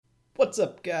What's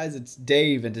up, guys? It's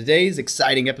Dave, and today's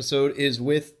exciting episode is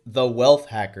with the Wealth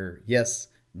Hacker. Yes,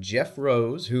 Jeff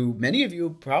Rose, who many of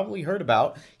you probably heard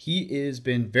about. He has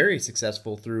been very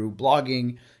successful through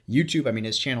blogging, YouTube. I mean,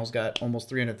 his channel's got almost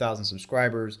 300,000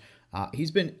 subscribers.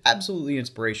 He's been absolutely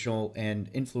inspirational and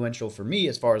influential for me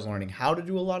as far as learning how to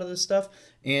do a lot of this stuff.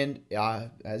 And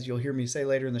as you'll hear me say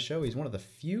later in the show, he's one of the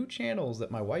few channels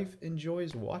that my wife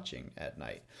enjoys watching at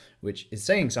night, which is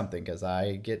saying something because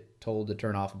I get told to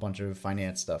turn off a bunch of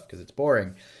finance stuff because it's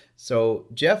boring. So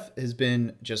Jeff has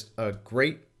been just a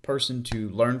great person to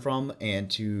learn from and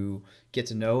to get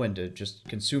to know and to just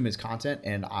consume his content.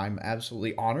 And I'm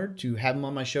absolutely honored to have him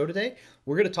on my show today.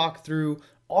 We're going to talk through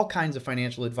all kinds of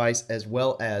financial advice as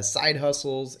well as side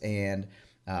hustles and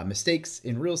mistakes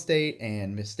in real estate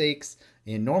and mistakes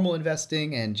in normal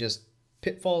investing and just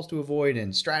pitfalls to avoid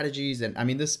and strategies. And I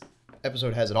mean, this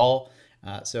episode has it all.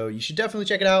 So you should definitely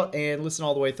check it out and listen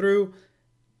all the way through.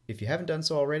 If you haven't done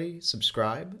so already,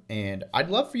 subscribe. And I'd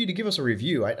love for you to give us a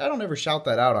review. I don't ever shout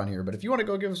that out on here, but if you want to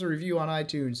go give us a review on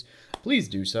iTunes, please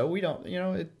do so. We don't,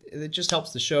 it just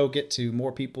helps the show get to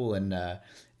more people and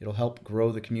it'll help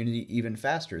grow the community even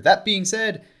faster. That being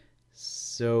said,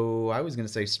 so I was going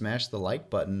to say smash the like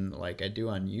button like I do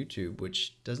on YouTube,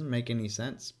 which doesn't make any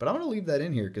sense. But I'm going to leave that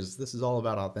in here because this is all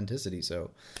about authenticity.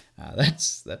 So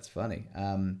that's funny.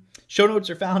 Show notes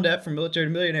are found at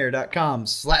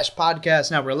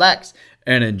FromMilitaryToMillionaire.com/podcast. Now relax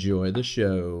and enjoy the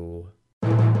show.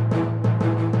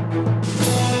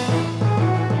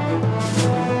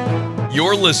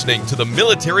 You're listening to the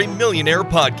Military Millionaire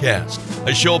Podcast,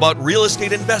 a show about real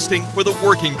estate investing for the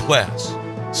working class.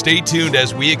 Stay tuned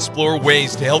as we explore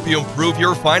ways to help you improve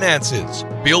your finances,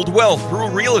 build wealth through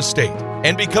real estate,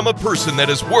 and become a person that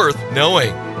is worth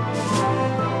knowing.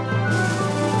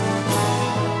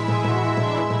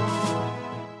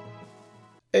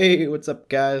 Hey, what's up,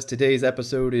 guys? Today's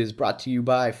episode is brought to you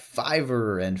by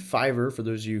Fiverr. And Fiverr, for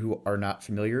those of you who are not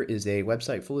familiar, is a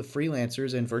website full of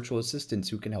freelancers and virtual assistants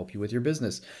who can help you with your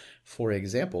business. For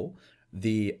example,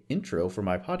 the intro for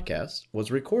my podcast was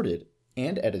recorded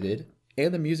and edited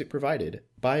and the music provided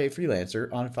by a freelancer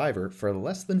on Fiverr for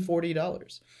less than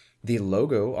 $40. The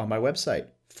logo on my website,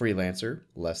 freelancer,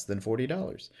 less than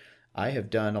 $40. I have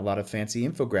done a lot of fancy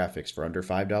infographics for under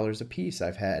 $5 a piece.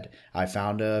 I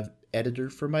found a editor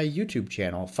for my YouTube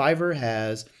channel. Fiverr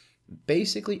has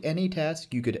basically any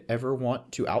task you could ever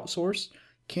want to outsource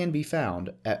can be found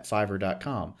at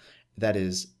fiverr.com. That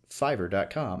is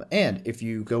fiverr.com. And if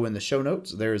you go in the show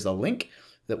notes, there is a link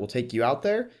that will take you out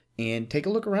there and take a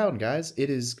look around, guys. It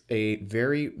is a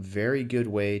very, very good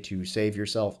way to save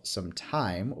yourself some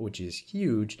time, which is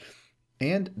huge.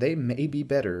 And they may be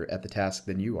better at the task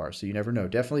than you are, so you never know.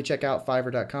 Definitely check out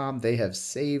Fiverr.com. They have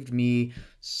saved me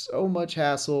so much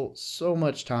hassle, so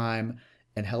much time,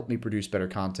 and helped me produce better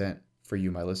content for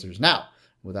you, my listeners. Now,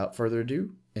 without further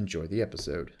ado, enjoy the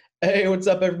episode. Hey, what's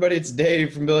up, everybody? It's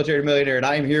Dave from Military to Millionaire, and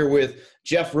I am here with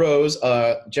Jeff Rose,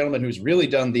 a gentleman who's really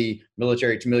done the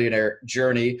military to millionaire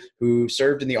journey, who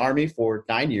served in the Army for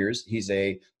 9 years. He's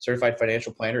a certified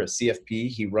financial planner, a CFP.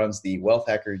 He runs the Wealth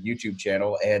Hacker YouTube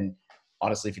channel, and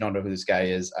honestly, if you don't know who this guy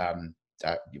is,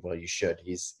 well, you should.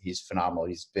 He's phenomenal.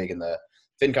 He's big in the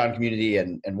FinCon community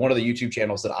and one of the YouTube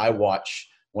channels that I watch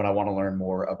when I want to learn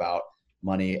more about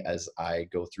money as I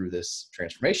go through this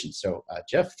transformation. So,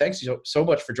 Jeff, thanks so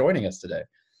much for joining us today.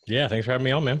 Yeah, thanks for having me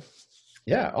on, man.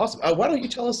 Yeah, awesome. Why don't you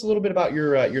tell us a little bit about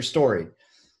your story?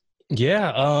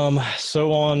 Yeah,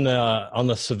 so on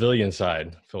the civilian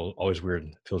side, feels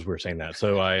weird saying that.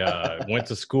 So I went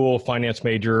to school, finance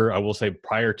major. I will say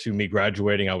prior to me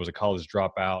graduating, I was a college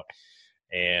dropout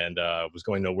and was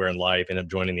going nowhere in life. Ended up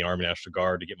joining the Army National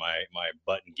Guard to get my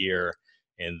butt in gear,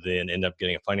 and then ended up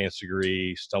getting a finance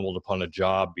degree. Stumbled upon a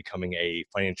job becoming a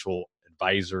financial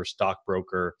advisor,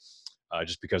 stockbroker,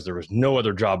 just because there was no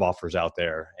other job offers out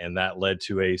there, and that led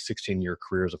to a 16-year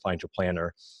career as a financial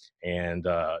planner. And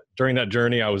during that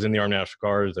journey, I was in the Army National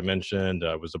Guard, as I mentioned.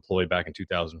 Was deployed back in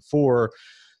 2004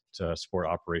 to support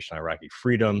Operation Iraqi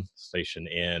Freedom, stationed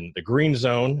in the Green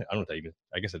Zone. I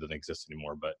guess it doesn't exist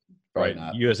anymore, but right,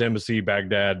 U.S. Embassy,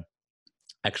 Baghdad.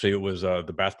 Actually, it was the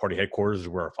Ba'ath Party headquarters is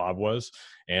where our FOB was,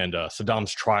 and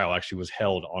Saddam's trial actually was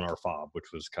held on our FOB,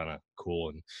 which was kind of cool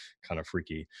and kind of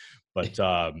freaky. But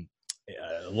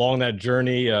along that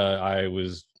journey, I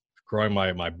was growing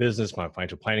my business, my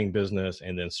financial planning business,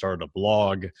 and then started a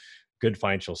blog,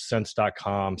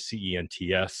 goodfinancialsense.com,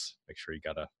 CENTS. Make sure you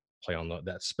got to play on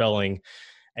that spelling.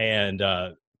 And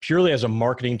purely as a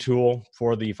marketing tool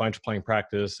for the financial planning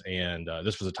practice. And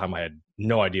this was a time I had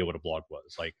no idea what a blog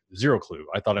was, like zero clue.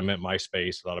 I thought I meant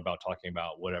MySpace. I thought about talking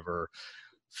about whatever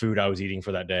food I was eating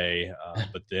for that day.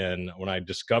 But then when I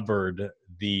discovered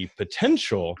the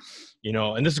potential,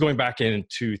 and this is going back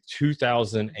into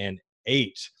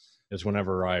 2008 is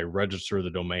whenever I registered the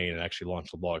domain and actually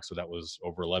launched the blog. So that was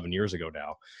over 11 years ago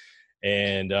now.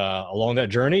 And along that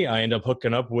journey, I ended up not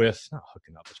hooking up, that's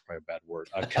probably a bad word,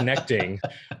 connecting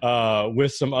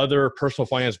with some other personal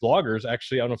finance bloggers.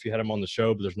 Actually, I don't know if you had him on the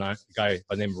show, but there's a guy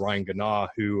by the name of Ryan Ganaw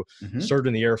who served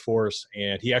in the Air Force,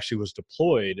 and he actually was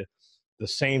deployed the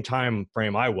same time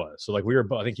frame I was. So like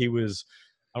I think he was,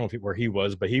 I don't know where he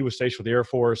was, but he was stationed with the Air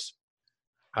Force.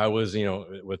 I was,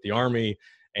 with the Army.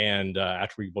 And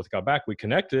after we both got back, we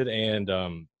connected, and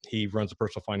he runs a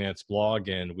personal finance blog,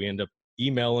 and we end up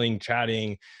emailing,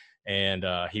 chatting, and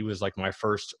he was like my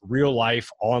first real life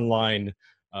online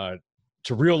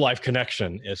to real life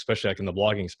connection, especially like in the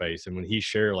blogging space. And when he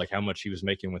shared like how much he was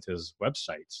making with his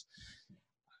websites,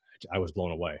 I was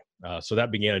blown away. So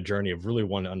that began a journey of really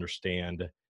wanting to understand,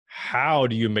 how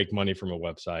do you make money from a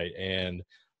website? And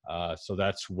so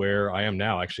that's where I am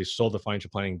now. I actually sold the financial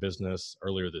planning business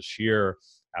earlier this year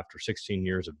after 16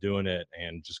 years of doing it,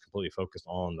 and just completely focused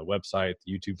on the website,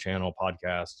 the YouTube channel,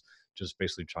 podcasts, just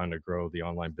basically trying to grow the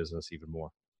online business even more.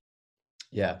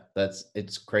 Yeah,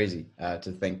 it's crazy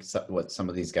to think what some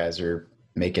of these guys are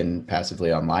making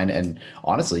passively online. And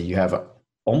honestly, you have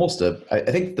almost I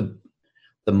think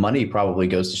the money probably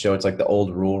goes to show, it's like the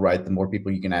old rule, right? The more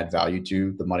people you can add value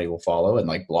to, the money will follow. And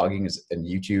like blogging and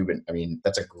YouTube, and I mean,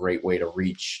 that's a great way to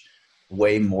reach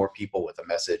way more people with a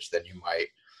message than you might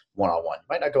one-on-one. You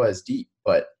might not go as deep,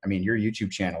 but I mean, your YouTube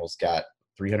channel's got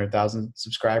 300,000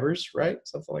 subscribers, right?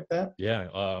 Something like that. Yeah,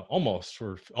 almost.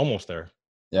 We're almost there.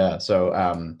 Yeah. So,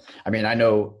 I mean, I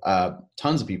know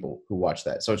tons of people who watch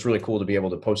that. So it's really cool to be able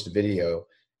to post a video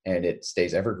and it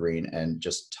stays evergreen, and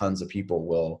just tons of people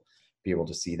will be able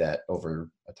to see that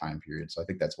over a time period. So I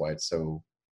think that's why it's so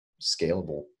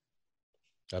scalable.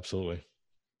 Absolutely.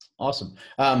 Awesome.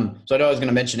 So I know I was going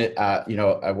to mention it,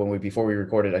 before we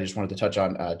recorded, I just wanted to touch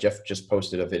on, Jeff just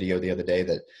posted a video the other day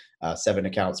that 7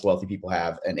 accounts wealthy people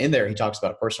have. And in there, he talks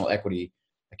about a personal equity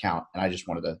account. And I just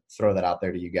wanted to throw that out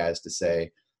there to you guys to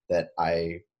say that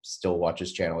I still watch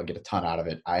his channel and get a ton out of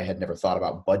it. I had never thought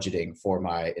about budgeting for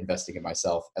my investing in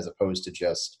myself, as opposed to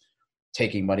just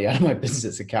taking money out of my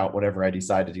business account whenever I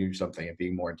decide to do something, and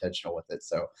being more intentional with it.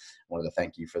 So I wanted to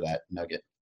thank you for that nugget.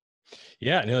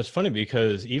 Yeah, it's funny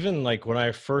because even like when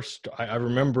I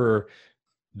remember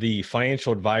the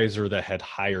financial advisor that had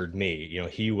hired me,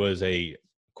 he was a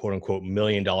quote unquote $1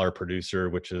 million producer,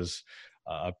 which is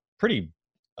a pretty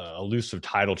elusive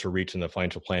title to reach in the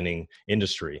financial planning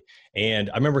industry. And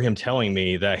I remember him telling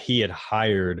me that he had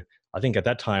hired, I think at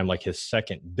that time, like his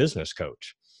second business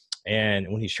coach.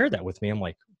 And when he shared that with me, I'm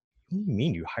like, what do you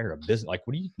mean you hire a business? Like,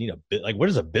 what do you need what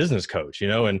is a business coach?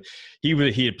 And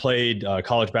he had played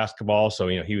college basketball. So,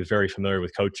 he was very familiar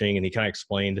with coaching, and he kind of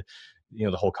explained,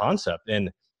 the whole concept.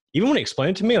 And even when he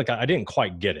explained it to me, like I didn't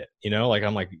quite get it,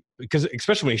 I'm like, because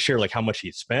especially when he shared like how much he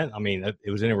had spent, I mean,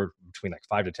 it was anywhere between like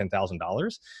 $5,000 to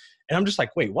 $10,000. And I'm just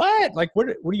like, wait, what? Like, what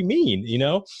do you mean?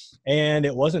 And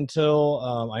it wasn't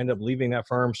until I ended up leaving that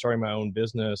firm, starting my own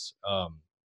business,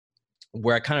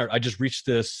 where I just reached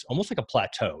this almost like a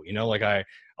plateau, like I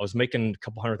was making a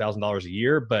couple $100,000 a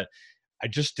year, but I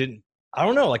just I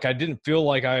don't know, like I didn't feel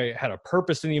like I had a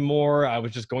purpose anymore. I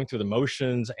was just going through the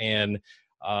motions. And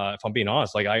if I'm being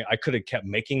honest, like I could have kept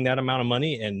making that amount of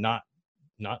money and not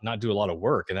do a lot of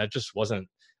work. And that just wasn't,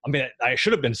 I mean, I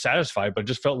should have been satisfied, but it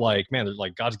just felt like, man, there's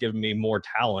like God's given me more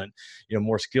talent,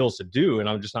 more skills to do, and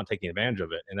I'm just not taking advantage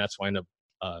of it. And that's why I ended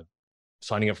up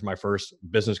signing up for my first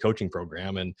business coaching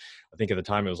program. And I think at the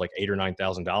time it was like $8,000 or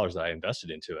 $9,000 that I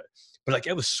invested into it. But like,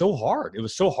 it was so hard. It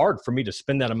was so hard for me to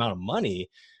spend that amount of money.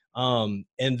 And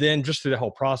then just through the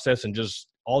whole process and just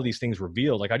all these things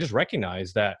revealed, like I just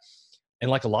recognized that,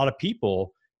 and like a lot of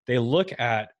people, they look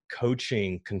at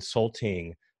coaching,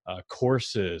 consulting,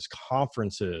 courses,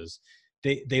 conferences,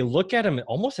 they look at them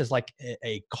almost as like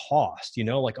a cost,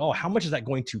 like, oh, how much is that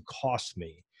going to cost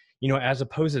me? As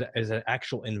opposed to as an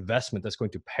actual investment that's going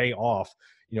to pay off,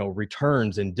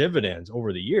 returns and dividends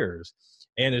over the years.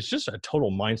 And it's just a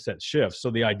total mindset shift. So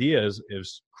the idea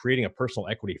is creating a personal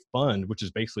equity fund, which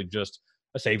is basically just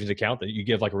a savings account that you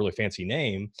give like a really fancy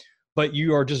name, but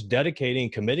you are just dedicating,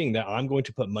 committing that I'm going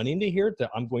to put money into here, that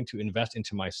I'm going to invest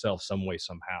into myself some way,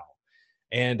 somehow.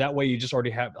 And that way you just already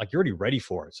have, like, you're already ready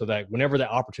for it. So that whenever that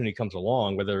opportunity comes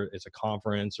along, whether it's a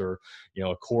conference or,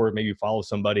 a course, maybe you follow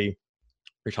somebody,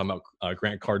 we're talking about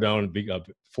Grant Cardone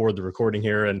for the recording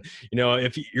here. And,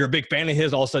 if you're a big fan of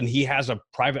his, all of a sudden he has a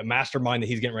private mastermind that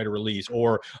he's getting ready to release,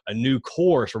 or a new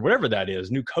course, or whatever that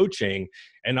is, new coaching.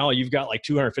 And now you've got like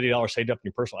 $250 saved up in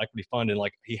your personal equity fund. And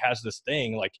like, he has this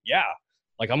thing like, yeah,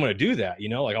 like I'm going to do that,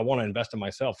 like I want to invest in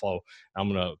myself. So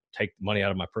I'm going to take money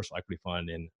out of my personal equity fund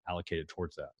and allocate it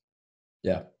towards that.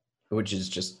 Yeah. Which is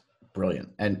just brilliant.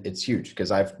 And it's huge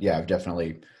because I've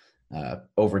definitely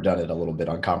overdone it a little bit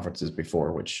on conferences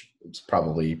before, which is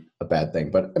probably a bad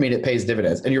thing, but I mean, it pays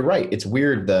dividends. And you're right. It's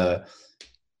weird, the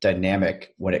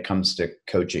dynamic when it comes to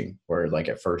coaching, where like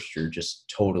at first you're just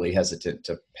totally hesitant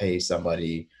to pay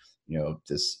somebody,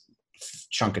 this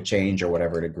chunk of change or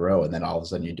whatever to grow. And then all of a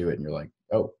sudden you do it and you're like,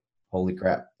 oh, holy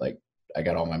crap. Like I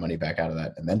got all my money back out of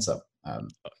that and then some.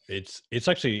 It's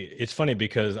funny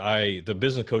because the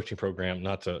business coaching program,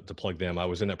 not to plug them, I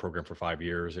was in that program for 5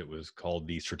 years. It was called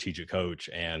the Strategic Coach.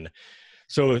 And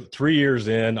so 3 years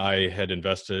in, I had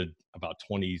invested about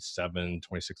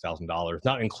 $26,000,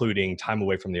 not including time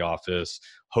away from the office,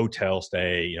 hotel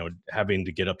stay, having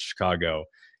to get up to Chicago.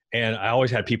 And I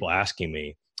always had people asking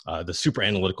me, the super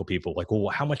analytical people, like,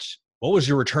 well, what was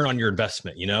your return on your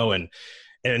investment?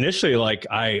 And initially, like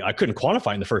I couldn't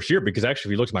quantify in the first year, because actually,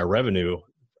 if you look at my revenue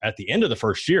at the end of the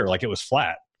first year, like it was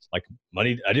flat. Like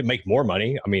money, I didn't make more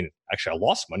money. I mean, actually, I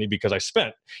lost money because I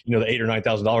spent, the $8,000 or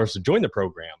 $9,000 to join the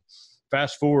program.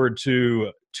 Fast forward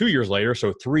to 2 years later,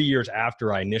 so 3 years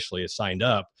after I initially had signed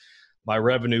up, my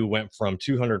revenue went from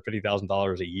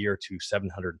 $250,000 a year to $750,000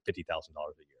 a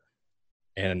year.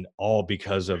 And all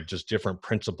because of just different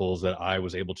principles that I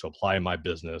was able to apply in my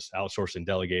business, outsourcing,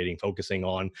 delegating, focusing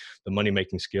on the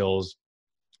money-making skills,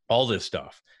 all this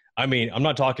stuff. I mean, I'm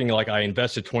not talking like I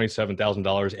invested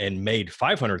 $27,000 and made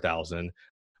 $500,000.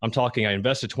 I'm talking I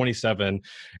invested 27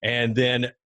 and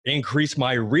then increased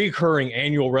my recurring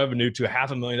annual revenue to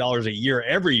 $500,000 a year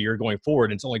every year going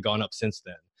forward. And it's only gone up since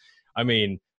then. I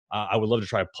mean, I would love to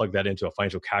try to plug that into a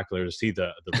financial calculator to see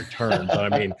the return.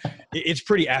 But I mean, it's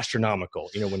pretty astronomical,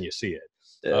 when you see it.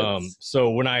 So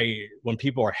when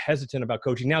people are hesitant about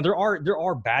coaching, now there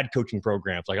are bad coaching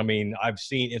programs. Like, I mean, I've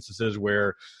seen instances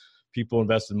where people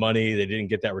invested money, they didn't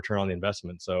get that return on the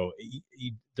investment. So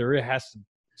there has to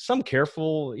some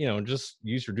careful, just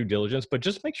use your due diligence, but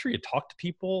just make sure you talk to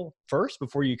people first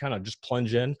before you kind of just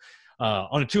plunge in.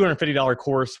 On a $250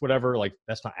 course, whatever, like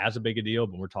that's not as a big a deal,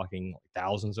 but we're talking like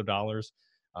thousands of dollars.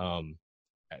 And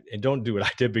don't do what I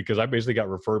did, because I basically got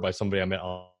referred by somebody I met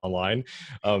online.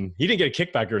 He didn't get a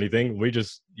kickback or anything. That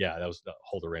was a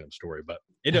whole random story, but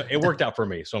it worked out for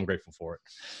me. So I'm grateful for it.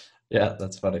 Yeah,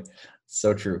 that's funny.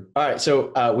 So true. All right.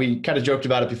 So we kind of joked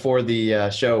about it before the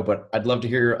show, but I'd love to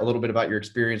hear a little bit about your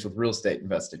experience with real estate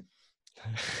investing.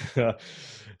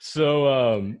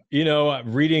 So,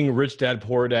 reading Rich Dad,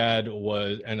 Poor Dad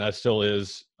was, and that still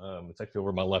is, it's actually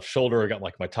over my left shoulder. I got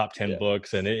like my top 10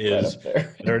 books, and it is,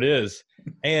 there it is.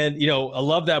 And, I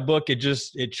love that book.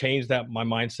 It changed my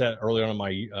mindset early on in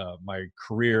my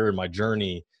career and my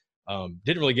journey.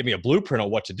 Didn't really give me a blueprint on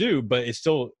what to do, but it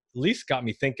still at least got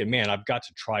me thinking, man, I've got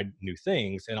to try new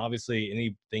things. And obviously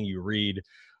anything you read,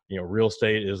 real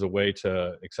estate is a way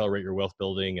to accelerate your wealth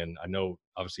building. And I know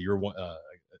obviously you're a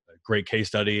great case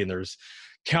study, and there's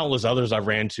countless others I've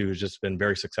ran to who's just been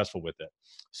very successful with it.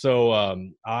 So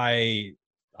I'm going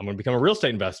to become a real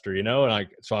estate investor, and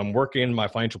so I'm working my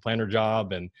financial planner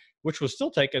job, and which was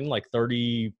still taking like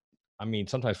 30,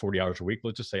 sometimes 40 hours a week.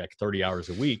 Let's just say like 30 hours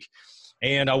a week.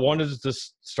 And I wanted to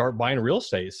start buying real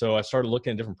estate. So I started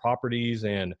looking at different properties,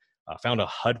 and found a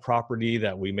HUD property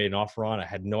that we made an offer on. I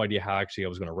had no idea how actually I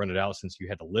was going to rent it out, since you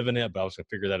had to live in it, but I was going to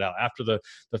figure that out after the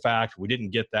fact. We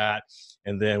didn't get that.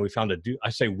 And then we found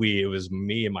it was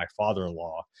me and my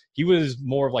father-in-law. He was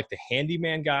more of like the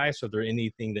handyman guy. So if there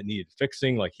anything that needed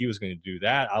fixing, like he was going to do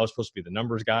that. I was supposed to be the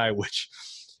numbers guy, which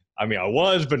I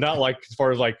was, but not like, as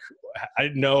far as like, I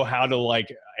didn't know how to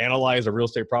like analyze a real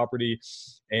estate property.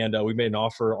 And we made an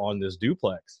offer on this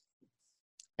duplex,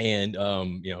 and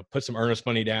put some earnest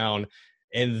money down.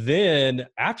 And then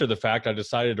after the fact, I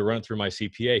decided to run it through my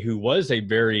CPA, who was a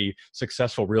very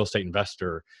successful real estate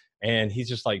investor. And he's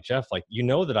just like, Jeff, like,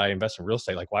 that I invest in real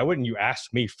estate. Like, why wouldn't you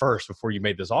ask me first before you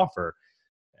made this offer?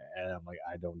 And I'm like,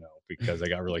 I don't know, because I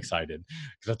got really excited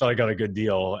because I thought I got a good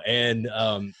deal. And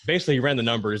basically he ran the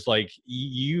numbers. Like,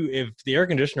 if the air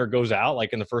conditioner goes out,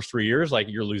 like in the first 3 years, like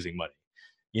you're losing money.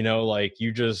 Like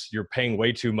you're paying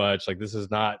way too much. Like, this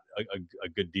is not a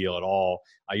good deal at all.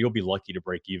 You'll be lucky to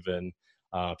break even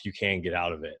if you can get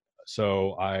out of it.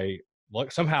 So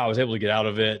somehow I was able to get out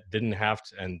of it, didn't have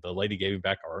to, and the lady gave me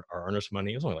back our earnest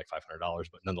money. It was only like $500,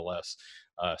 but nonetheless,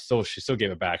 she still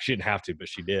gave it back. She didn't have to, but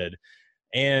she did.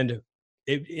 And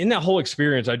in that whole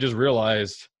experience, I just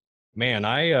realized, man,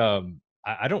 I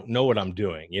don't know what I'm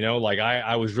doing. Like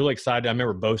I was really excited. I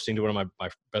remember boasting to one of my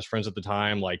best friends at the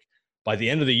time, like by the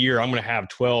end of the year, I'm going to have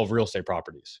 12 real estate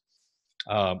properties.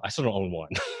 I still don't own one.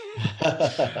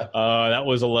 That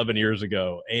was 11 years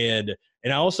ago. And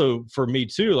I also, for me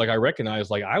too, like I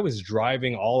recognized, like I was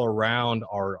driving all around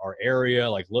our area,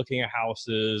 like looking at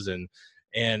houses,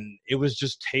 and it was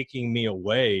just taking me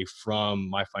away from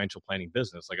my financial planning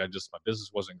business. Like my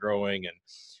business wasn't growing, and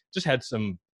just had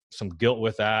some guilt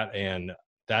with that. And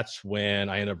that's when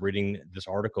I ended up reading this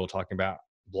article talking about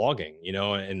blogging,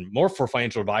 and more for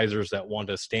financial advisors that want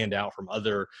to stand out from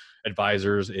other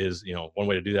advisors. Is, one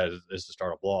way to do that is to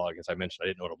start a blog. As I mentioned, I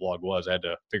didn't know what a blog was. I had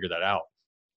to figure that out.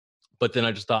 But then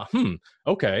I just thought,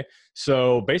 okay.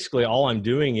 So basically all I'm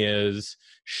doing is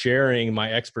sharing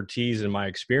my expertise and my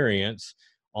experience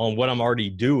on what I'm already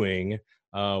doing,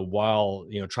 while,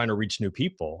 trying to reach new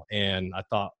people. And I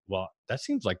thought, well, that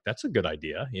seems like that's a good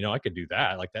idea. I could do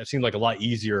that. Like that seemed like a lot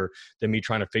easier than me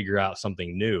trying to figure out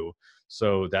something new.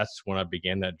 So that's when I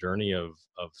began that journey of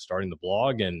starting the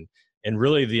blog. And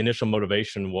really the initial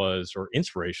motivation was, or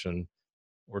inspiration,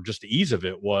 or just the ease of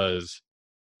it was,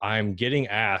 I'm getting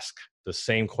asked the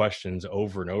same questions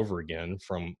over and over again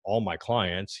from all my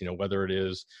clients, whether it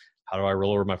is, how do I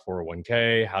roll over my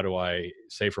 401k? How do I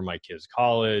save for my kids'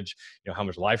 college? How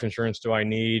much life insurance do I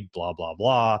need? Blah, blah,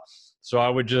 blah. So I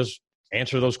would just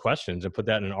answer those questions and put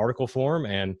that in an article form.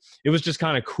 And it was just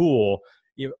kind of cool.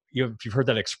 You've heard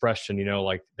that expression,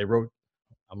 like they wrote,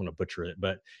 I'm going to butcher it,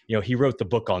 but he wrote the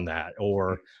book on that,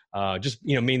 or just,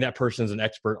 meaning that person's an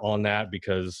expert on that,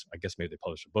 because I guess maybe they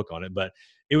published a book on it. But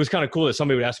it was kind of cool that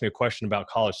somebody would ask me a question about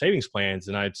college savings plans,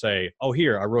 and I'd say, oh,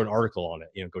 here, I wrote an article on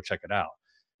it, go check it out.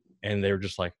 And they were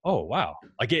just like, oh, wow.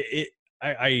 Like it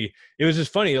was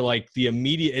just funny. Like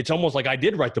it's almost like I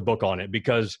did write the book on it,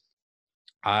 because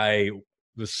I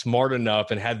was smart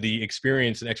enough and had the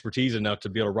experience and expertise enough to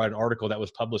be able to write an article that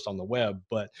was published on the web.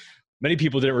 But many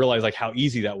people didn't realize like how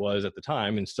easy that was at the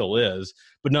time, and still is.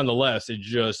 But nonetheless,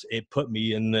 it put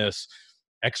me in this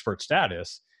expert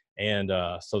status. And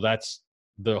so that's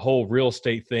the whole real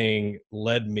estate thing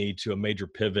led me to a major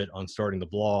pivot on starting the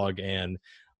blog, and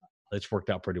it's worked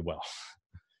out pretty well.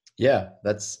 Yeah,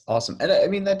 that's awesome. And I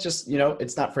mean, that just,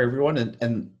 it's not for everyone.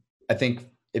 And I think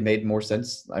it made more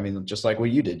sense. I mean, just like what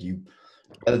you did,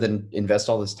 rather than invest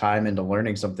all this time into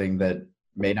learning something that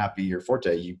may not be your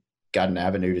forte, you got an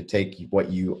avenue to take what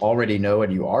you already know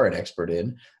and you are an expert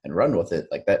in and run with it.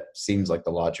 Like that seems like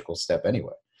the logical step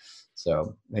anyway.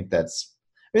 So I think that's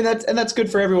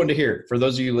good for everyone to hear. For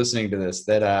those of you listening to this,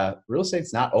 that real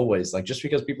estate's not always like, just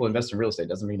because people invest in real estate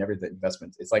doesn't mean everything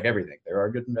investments. It's like everything. There are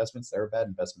good investments, there are bad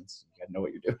investments. You gotta know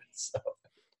what you're doing. So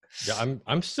yeah,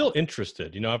 I'm still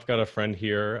interested. I've got a friend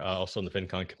here, also in the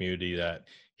FinCon community, that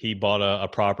he bought a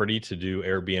property to do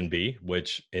Airbnb,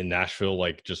 which in Nashville,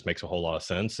 like, just makes a whole lot of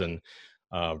sense. And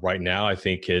right now, I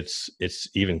think it's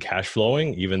even cash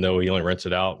flowing, even though he only rents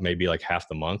it out maybe like half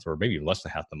the month, or maybe even less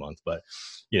than half the month. But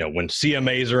when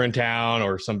CMAs are in town,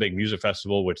 or some big music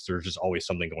festival, which there's just always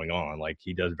something going on, like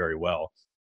he does very well.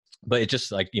 But it's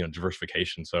just like,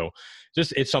 diversification. So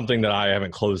it's something that I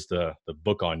haven't closed the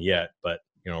book on yet. But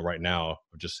right now,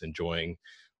 I'm just enjoying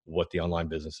what the online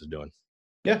business is doing.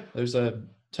 Yeah, there's a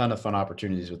ton of fun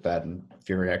opportunities with that. And if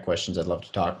you ever got questions, I'd love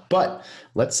to talk. But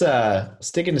let's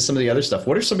dig into some of the other stuff.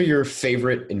 What are some of your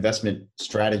favorite investment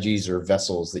strategies or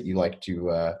vessels that you like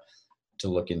to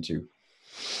look into?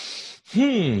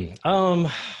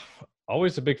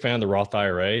 Always a big fan of the Roth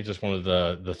IRA. Just one of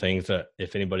the things that,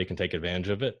 if anybody can take advantage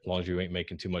of it, as long as you ain't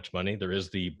making too much money, there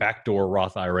is the backdoor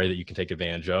Roth IRA that you can take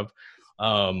advantage of.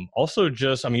 Also,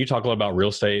 you talk a lot about real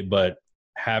estate, but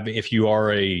if you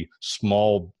are a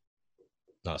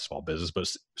not a small business,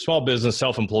 but small business,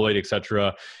 self-employed, et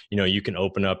cetera, you can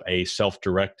open up a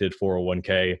self-directed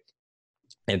 401k,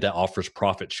 and that offers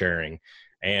profit sharing.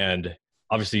 And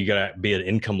obviously you got to be at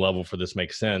income level for this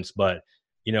makes sense. But,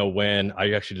 when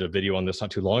I actually did a video on this not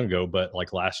too long ago, but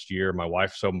like last year, my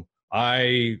wife,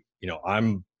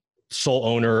 I'm sole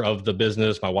owner of the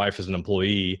business. My wife is an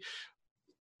employee.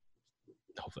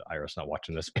 Hopefully Ira's not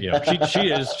watching this, but,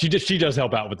 she does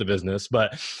help out with the business,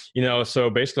 but, so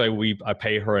basically I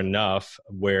pay her enough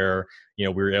where, we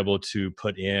were able to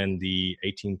put in the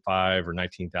 18,500 or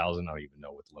 19,000. I don't even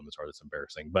know what the limits are. That's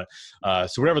embarrassing. But,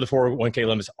 so whatever the 401k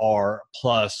limits are,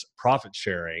 plus profit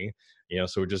sharing,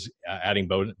 So we're just adding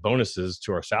bonuses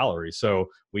to our salary. So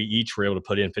we each were able to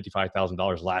put in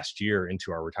 $55,000 last year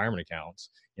into our retirement accounts,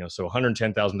 so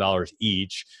 $110,000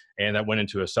 each. And that went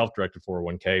into a self-directed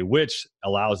 401k, which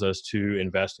allows us to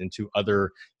invest into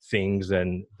other things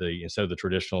than instead of the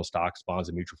traditional stocks, bonds,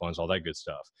 and mutual funds, all that good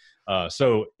stuff.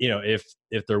 So if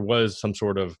there was some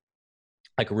sort of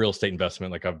like a real estate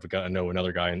investment, like I know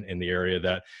another guy in the area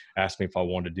that asked me if I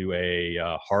wanted to do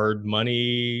a hard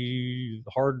money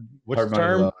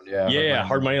loan. Yeah,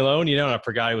 hard money loan. And I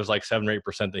forgot it was like 7 or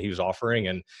 8% that he was offering.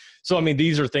 And so, I mean,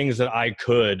 these are things that I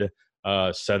could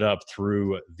set up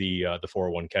through the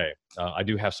 401k. I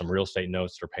do have some real estate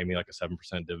notes that are paying me like a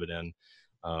 7% dividend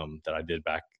that I did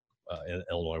back in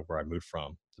Illinois where I moved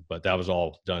from. But that was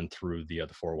all done through the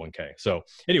 401k. So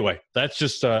anyway, that's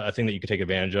just a thing that you can take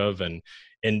advantage of. And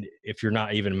if you're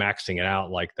not even maxing it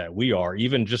out like that we are,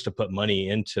 even just to put money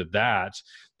into that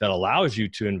allows you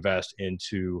to invest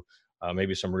into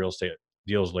maybe some real estate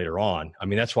deals later on. I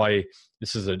mean, that's why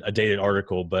this is a dated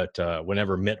article, but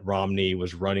whenever Mitt Romney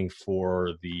was running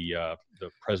for the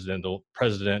president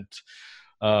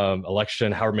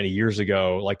election, however many years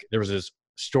ago, like there was this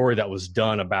story that was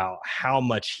done about how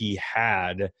much he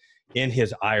had in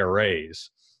his IRAs.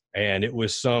 And it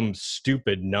was some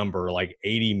stupid number, like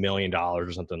 $80 million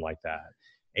or something like that.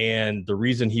 And the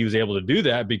reason he was able to do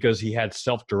that, because he had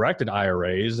self-directed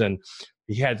IRAs, and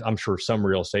he had, I'm sure, some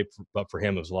real estate, but for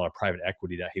him, it was a lot of private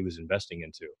equity that he was investing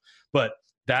into. But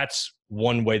that's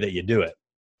one way that you do it.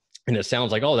 And it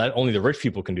sounds like, oh, that only the rich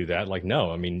people can do that. Like,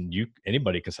 no, I mean,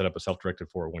 anybody can set up a self-directed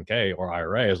 401k or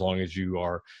IRA as long as you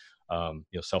are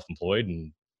self-employed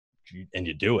and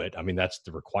you do it. I mean, that's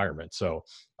the requirement. So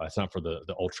it's not for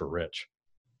the ultra rich.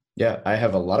 Yeah, I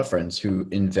have a lot of friends who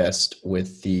invest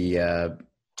with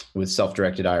with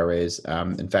self-directed IRAs.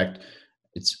 In fact,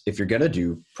 if you're going to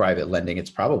do private lending, it's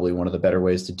probably one of the better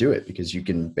ways to do it, because you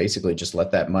can basically just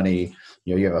let that money,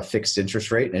 you have a fixed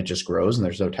interest rate and it just grows and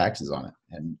there's no taxes on it.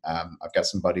 And I've got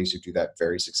some buddies who do that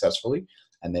very successfully,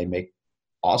 and they make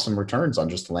awesome returns on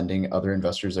just lending other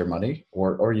investors their money,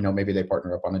 or maybe they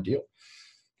partner up on a deal.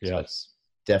 Yeah, so that's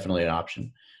definitely an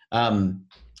option. All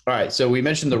right, so we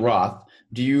mentioned the Roth.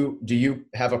 Do you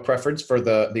have a preference for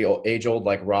the age-old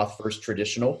like Roth versus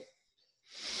traditional?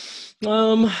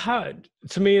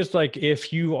 To me, it's like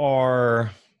if you are,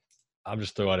 I'll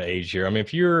just throw out an age here. I mean,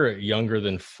 if you're younger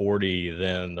than 40,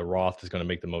 then the Roth is going to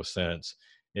make the most sense.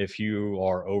 If you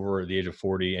are over the age of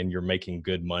 40 and you're making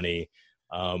good money,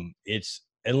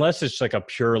 unless it's like a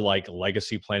pure like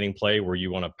legacy planning play where you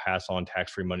want to pass on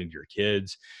tax-free money to your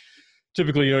kids.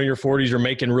 Typically, in your 40s, you're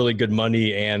making really good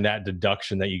money, and that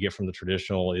deduction that you get from the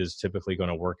traditional is typically going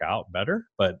to work out better.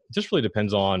 But it just really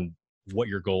depends on what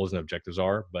your goals and objectives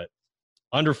are. But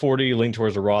under 40, lean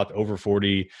towards the Roth. Over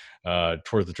 40,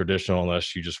 towards the traditional,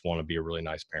 unless you just want to be a really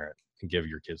nice parent and give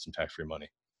your kids some tax-free money.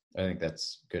 I think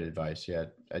that's good advice. Yeah,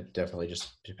 it definitely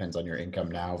just depends on your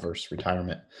income now versus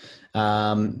retirement.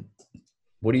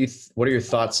 What are your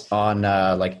thoughts on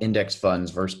like index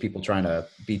funds versus people trying to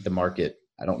beat the market?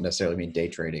 I don't necessarily mean day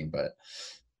trading, but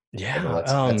yeah,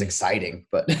 that's exciting.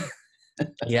 But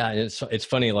yeah, it's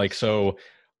funny. Like, so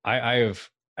I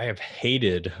have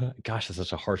hated. Gosh, that's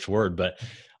such a harsh word, but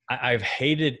I've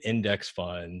hated index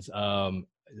funds, the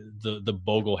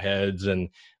bogleheads, and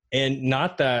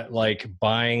not that like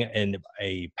buying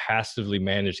a passively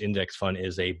managed index fund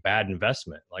is a bad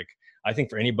investment. Like, I think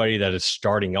for anybody that is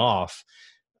starting off,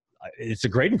 it's a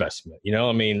great investment.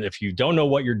 I mean, if you don't know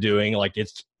what you're doing, like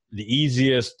it's the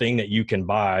easiest thing that you can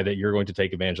buy that you're going to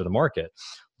take advantage of the market.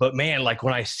 But man, like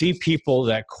when I see people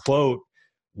that quote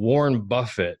Warren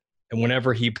Buffett, and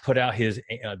whenever he put out his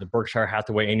the Berkshire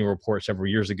Hathaway annual report several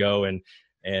years ago, and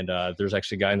there's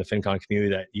actually a guy in the FinCon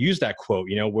community that used that quote,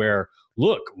 where,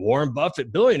 look, Warren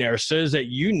Buffett, billionaire, says that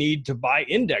you need to buy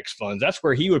index funds. That's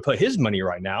where he would put his money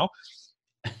right now.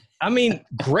 I mean,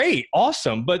 great,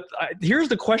 awesome. But here's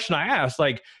the question I asked,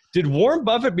 like, did Warren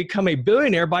Buffett become a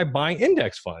billionaire by buying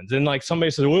index funds? And like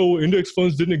somebody says, well, index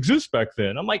funds didn't exist back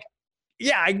then. I'm like,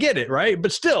 yeah, I get it, right?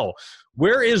 But still,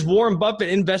 where is Warren Buffett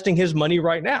investing his money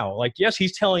right now? Like, yes,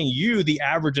 he's telling you, the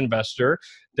average investor,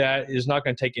 that is not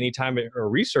going to take any time or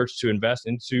research to invest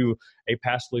into a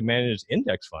passively managed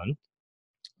index fund.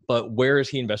 But where is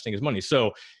he investing his money?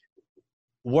 So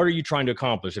what are you trying to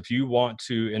accomplish? If you want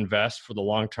to invest for the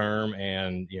long term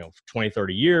and 20,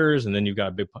 30 years, and then you've got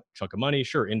a big chunk of money,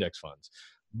 sure, index funds.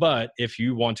 But if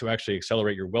you want to actually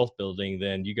accelerate your wealth building,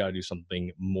 then you got to do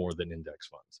something more than index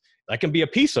funds. That can be a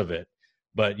piece of it,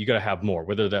 but you got to have more,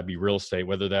 whether that be real estate,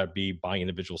 whether that be buying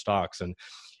individual stocks. And,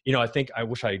 I think I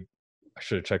wish I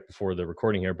should have checked before the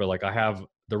recording here, but like I have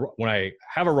when I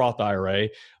have a Roth IRA,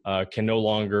 can no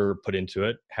longer put into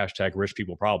it, #rich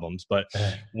people problems. But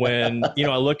when,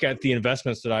 I look at the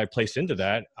investments that I placed into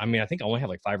that, I mean, I think I only have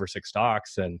like 5 or 6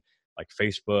 stocks, and like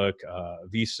Facebook,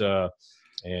 Visa,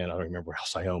 and I don't remember what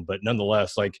else I own, but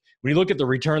nonetheless, like when you look at the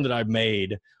return that I've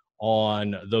made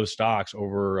on those stocks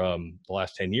over the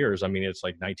last 10 years, I mean, it's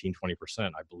like 19, 20%,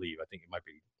 I believe. I think it might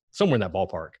be somewhere in that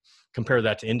ballpark. Compare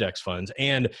that to index funds.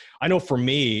 And I know for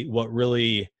me, what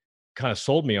really kind of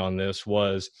sold me on this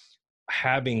was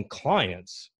having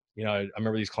clients. I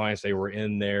remember these clients, they were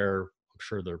in their, I'm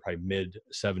sure they're probably mid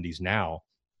 70s now.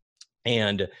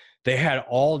 And they had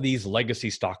all these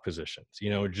legacy stock positions,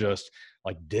 just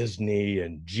like Disney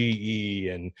and GE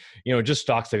and, just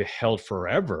stocks they've held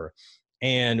forever.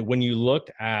 And when you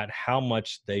looked at how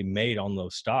much they made on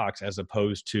those stocks, as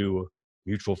opposed to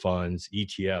mutual funds,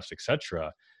 ETFs, et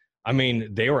cetera, I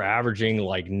mean, they were averaging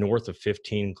like north of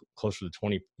 15, closer to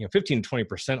 20, 15 to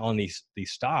 20% on these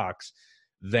stocks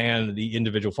than the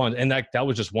individual funds. And that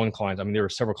was just one client. I mean, there were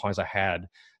several clients I had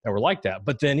that were like that.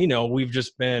 But then, we've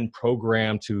just been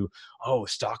programmed to,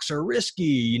 stocks are risky,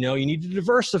 you need to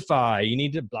diversify, you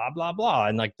need to blah, blah, blah.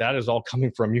 And like that is all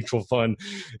coming from mutual fund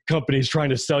companies trying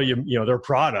to sell you, their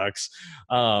products.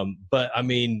 But I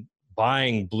mean,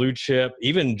 buying blue chip,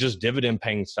 even just dividend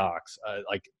paying stocks,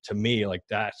 like to me, like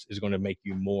that is going to make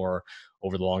you more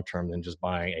over the long term than just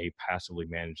buying a passively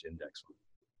managed index fund.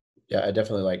 Yeah, I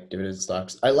definitely like dividend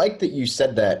stocks. I like that you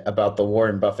said that about the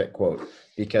Warren Buffett quote,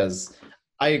 because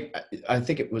I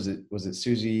think it was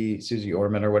Susie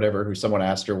Orman or whatever, who someone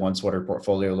asked her once what her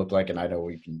portfolio looked like, and I know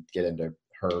we can get into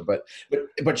her,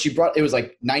 but she brought, it was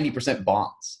like 90%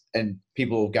 bonds, and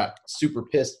people got super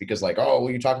pissed because like, oh,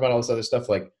 well, you talk about all this other stuff.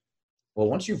 Like, well,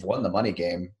 once you've won the money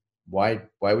game, why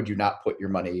would you not put your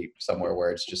money somewhere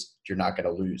where it's just, you're not going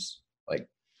to lose? Like,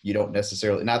 you don't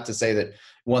necessarily, not to say that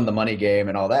won the money game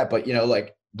and all that, but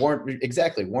like Warren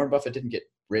Buffett didn't get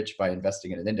rich by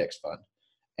investing in an index fund,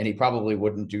 and he probably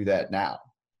wouldn't do that now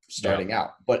starting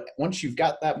out. But once you've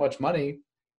got that much money,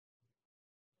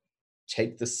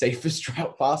 take the safest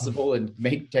route possible and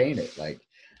maintain it. Like,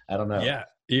 I don't know. Yeah.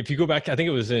 If you go back, I think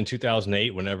it was in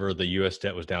 2008, whenever the U.S.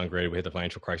 debt was downgraded, we had the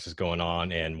financial crisis going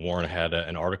on, and Warren had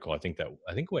an article. I think it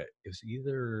was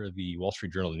either the Wall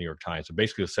Street Journal or the New York Times. So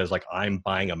basically, it says like, "I'm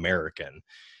buying American."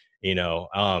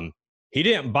 He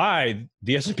didn't buy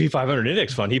the S&P 500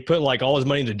 index fund. He put like all his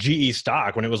money into GE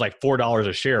stock when it was like $4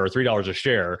 a share or $3 a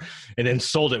share, and then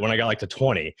sold it when I got like to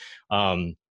 20.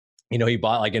 He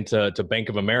bought like into Bank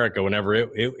of America whenever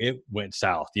it went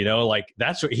south. Like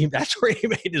that's where he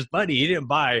made his money. He didn't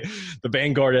buy the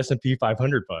Vanguard S&P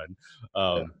 500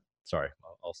 fund. Sorry,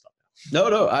 I'll stop now.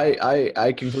 No,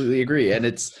 I completely agree, and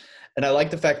I like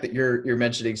the fact that you're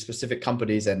mentioning specific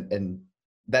companies, and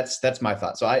that's my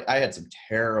thought. So I had some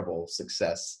terrible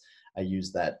success. I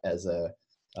use that as a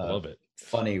I love it.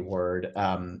 Funny word.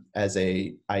 As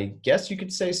I guess you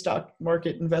could say stock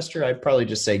market investor. I'd probably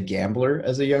just say gambler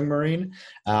as a young Marine.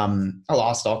 I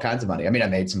lost all kinds of money. I mean, I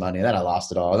made some money, and then I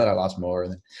lost it all, and then I lost more.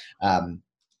 And then,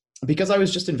 because I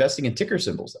was just investing in ticker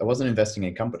symbols. I wasn't investing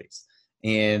in companies.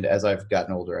 And as I've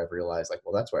gotten older, I've realized like,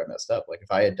 well, that's where I messed up. Like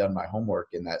if I had done my homework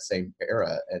in that same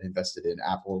era and invested in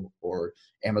Apple or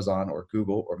Amazon or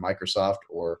Google or Microsoft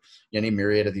or any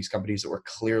myriad of these companies that were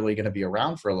clearly going to be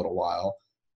around for a little while,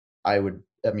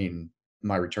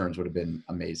 my returns would have been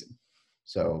amazing.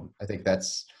 So I think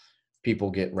that's,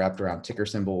 people get wrapped around ticker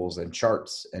symbols and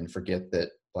charts and forget that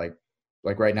like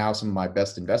right now, some of my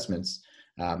best investments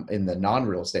in the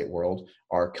non-real estate world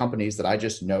are companies that I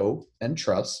just know and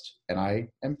trust, and I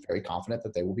am very confident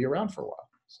that they will be around for a while.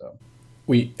 So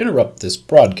we interrupt this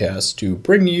broadcast to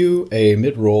bring you a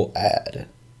mid-roll ad.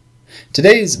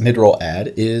 Today's mid-roll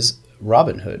ad is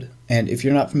Robinhood. And if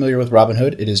you're not familiar with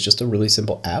Robinhood, it is just a really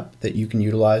simple app that you can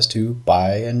utilize to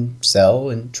buy and sell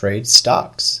and trade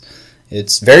stocks.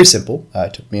 It's very simple.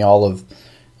 It took me all of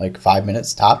like 5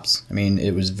 minutes tops. I mean,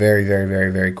 it was very, very,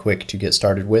 very, very quick to get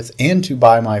started with and to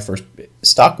buy my first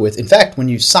stock with. In fact, when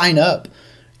you sign up,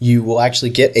 you will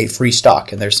actually get a free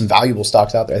stock. And there's some valuable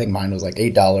stocks out there. I think mine was like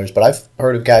 $8, but I've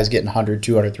heard of guys getting $100,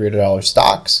 $200, $300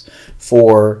 stocks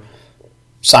for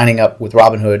signing up with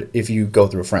Robinhood if you go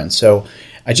through a friend. So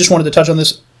I just wanted to touch on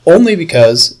this only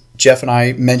because Jeff and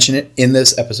I mention it in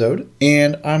this episode.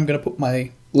 And I'm going to put my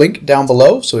link down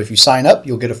below. So if you sign up,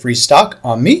 you'll get a free stock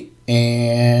on me.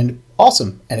 And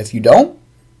awesome. And if you don't,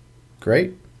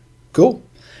 great. Cool.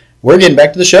 We're getting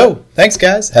back to the show. Thanks,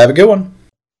 guys. Have a good one.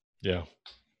 Yeah.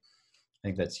 I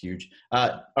think that's huge.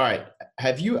 All right.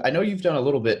 I know you've done a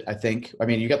little bit, I think. I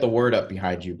mean, you got the word up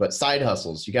behind you, but side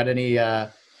hustles. You got any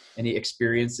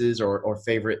experiences or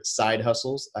favorite side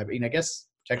hustles? I mean, I guess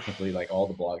technically like all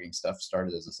the blogging stuff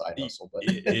started as a side hustle, but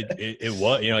it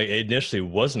was, it initially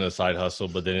wasn't a side hustle,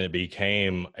 but then it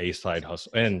became a side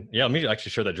hustle. And yeah, let me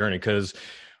actually share that journey because,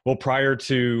 well, prior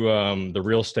to the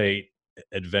real estate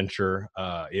adventure,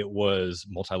 it was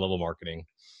multi-level marketing.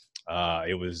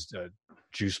 It was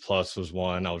Juice Plus was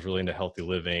one. I was really into healthy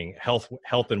living,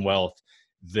 health and wealth.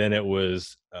 Then it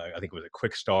was, I think it was a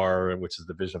Quick Star, which is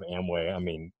the vision of Amway. I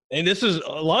mean, and this is a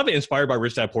lot of it inspired by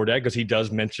Rich Dad Poor Dad because he does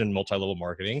mention multi-level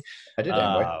marketing. I did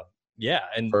Amway. Yeah.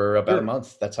 And for about a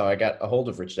month, that's how I got a hold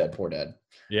of Rich Dad Poor Dad.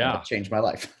 Yeah. It changed my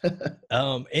life.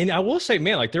 And I will say,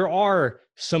 man, like there are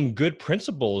some good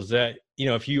principles that,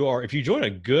 if you join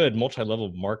a good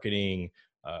multi-level marketing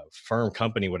firm,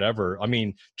 company, whatever, I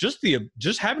mean, just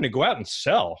having to go out and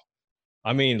sell.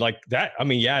 I mean, like that,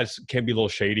 yeah, it can be a little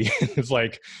shady. It's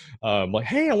like,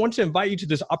 hey, I want to invite you to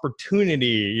this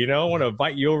opportunity, I want to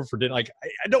invite you over for dinner. Like,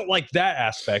 I don't like that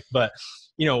aspect, but,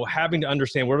 having to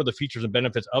understand what are the features and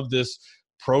benefits of this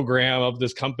program, of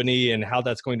this company, and how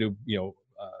that's going to,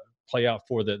 play out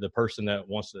for the person that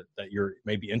wants that you're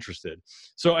maybe interested.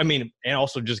 So, I mean, and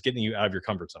also just getting you out of your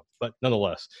comfort zone, but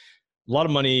nonetheless, not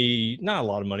a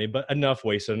lot of money, but enough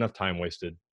time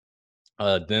wasted.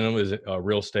 Then it was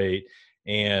real estate.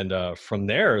 And from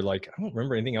there, like, I don't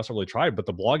remember anything else I really tried, but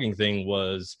the blogging thing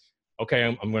was, okay,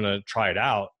 I'm going to try it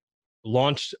out.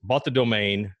 Bought the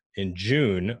domain in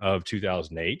June of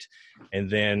 2008. And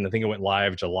then I think it went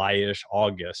live July-ish,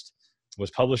 August, was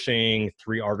publishing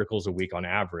 3 articles a week on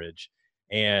average.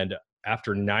 And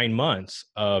after 9 months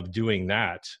of doing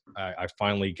that, I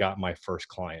finally got my first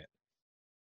client.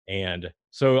 And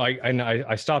so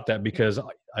I stopped that because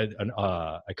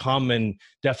a common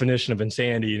definition of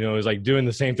insanity, is like doing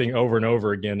the same thing over and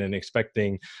over again and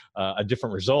expecting a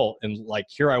different result. And like,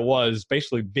 here I was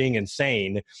basically being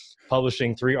insane,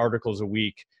 publishing 3 articles a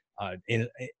week,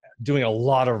 doing a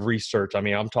lot of research. I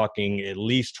mean, I'm talking at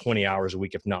least 20 hours a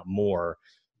week, if not more,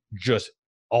 just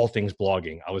all things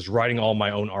blogging. I was writing all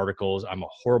my own articles. I'm a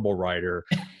horrible writer.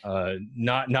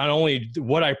 Not only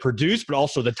what I produce, but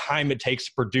also the time it takes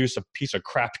to produce a piece of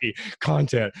crappy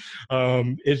content.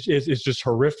 It's just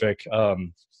horrific.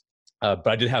 But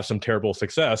I did have some terrible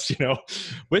success,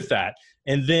 with that.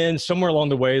 And then somewhere along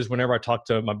the way is whenever I talked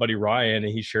to my buddy Ryan,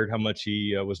 and he shared how much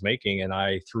he was making, and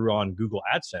I threw on Google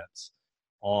AdSense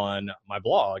on my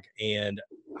blog. And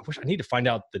I need to find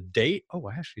out the date. Oh,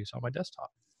 actually, it's on my desktop.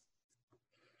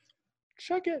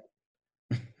 Check it.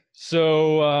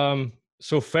 So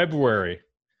February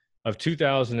of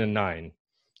 2009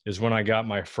 is when I got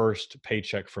my first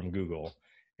paycheck from Google,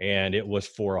 and it was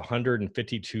for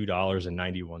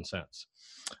 $152.91.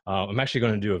 I'm actually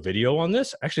going to do a video on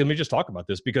this. Actually, let me just talk about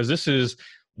this because this is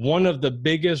one of the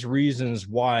biggest reasons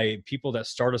why people that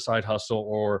start a side hustle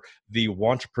or the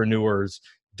entrepreneurs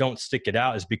don't stick it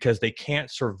out is because they can't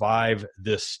survive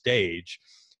this stage.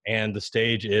 And the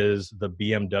stage is the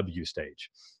BMW stage.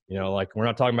 Like we're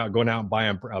not talking about going out and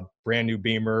buying a brand new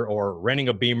Beamer or renting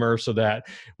a Beamer so that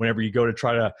whenever you go to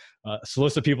try to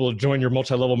solicit people to join your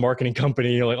multi-level marketing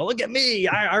company, you're like, oh, look at me,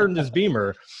 I earned this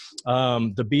Beamer.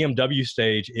 The BMW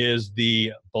stage is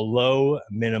the below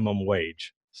minimum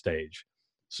wage stage.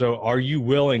 So are you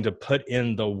willing to put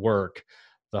in the work,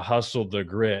 the hustle, the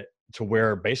grit to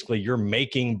where basically you're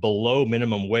making below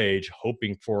minimum wage,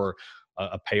 hoping for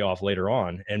a payoff later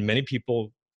on? And many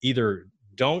people either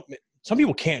don't. Some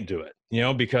people can't do it,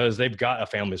 because they've got a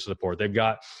family to support. They've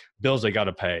got bills they got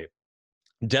to pay,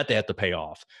 debt they have to pay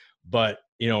off. But,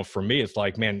 for me, it's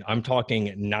like, man, I'm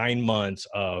talking 9 months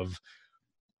of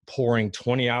pouring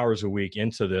 20 hours a week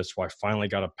into this. So I finally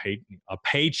got a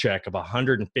paycheck of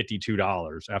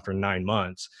 $152 after 9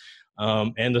 months.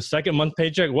 And the second month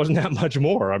paycheck wasn't that much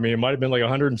more. I mean, it might've been like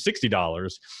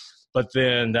 $160. But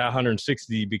then that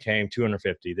 160 became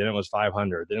 250. Then it was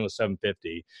 500. Then it was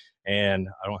 750. And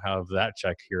I don't have that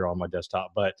check here on my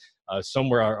desktop, but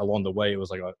somewhere along the way, it was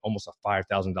like almost a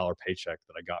 $5,000 paycheck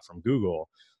that I got from Google.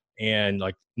 And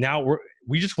like now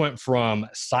we just went from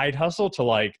side hustle to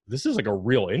like, this is like a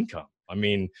real income. I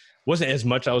mean, wasn't as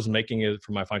much I was making it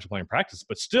for my financial planning practice,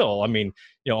 but still, I mean,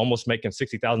 almost making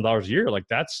 $60,000 a year. Like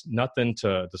that's nothing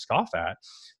to scoff at.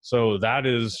 So that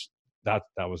was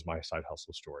my side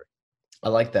hustle story. I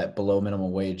like that below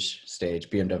minimum wage stage,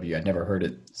 BMW. I never heard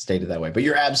it stated that way, but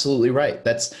you're absolutely right.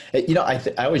 That's, I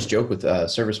always joke with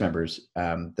service members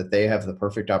that they have the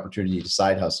perfect opportunity to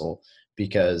side hustle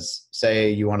because say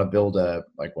you want to build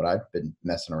like what I've been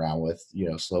messing around with,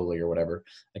 slowly or whatever,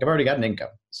 like I've already got an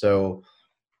income. So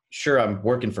sure, I'm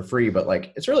working for free, but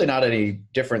like, it's really not any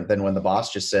different than when the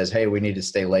boss just says, hey, we need to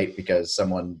stay late because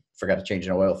someone forgot to change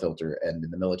an oil filter. And in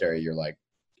the military, you're like,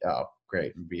 oh,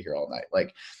 great, and be here all night.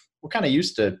 Like, we're kind of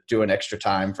used to doing extra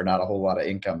time for not a whole lot of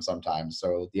income sometimes.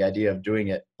 So the idea of doing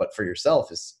it, but for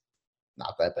yourself, is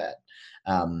not that bad.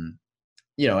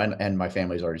 And my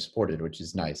family's already supported, which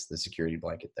is nice, the security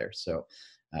blanket there. So,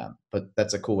 but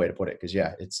that's a cool way to put it. Cause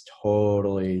yeah, it's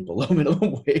totally below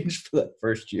minimum wage for that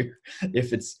first year,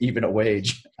 if it's even a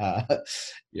wage. And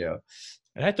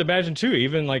I have to imagine too,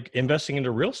 even like investing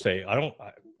into real estate.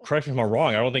 Correct me if I'm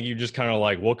wrong. I don't think you just kind of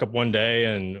like woke up one day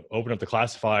and opened up the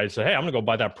classified and say, hey, I'm going to go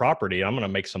buy that property. I'm going to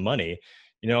make some money.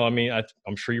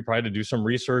 I'm sure you probably had to do some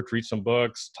research, read some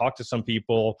books, talk to some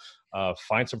people,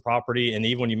 find some property. And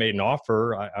even when you made an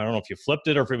offer, I don't know if you flipped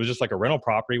it or if it was just like a rental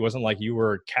property. It wasn't like you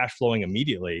were cash flowing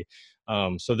immediately.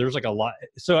 So there's like a lot.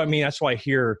 So, I mean, that's why I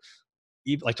hear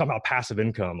like talking about passive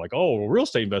income, like, oh, real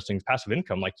estate investing is passive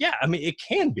income. Like, yeah, I mean, it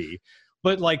can be,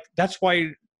 but like, that's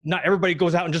why not everybody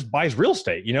goes out and just buys real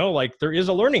estate, like there is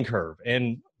a learning curve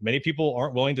and many people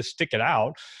aren't willing to stick it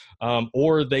out,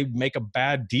 or they make a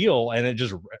bad deal and it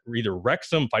just either wrecks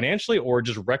them financially or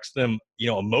just wrecks them,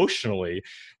 emotionally,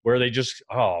 where they just,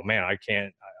 oh man, I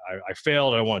can't, I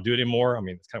failed. I don't want to do it anymore. I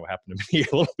mean, it's kind of what happened to me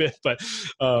a little bit, but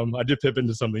I did pivot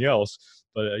into something else,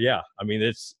 but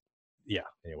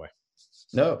anyway.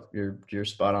 No, you're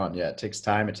spot on. Yeah. It takes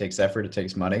time. It takes effort. It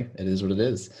takes money. It is what it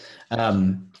is.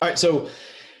 All right. So,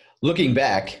 looking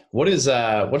back, what is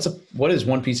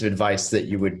one piece of advice that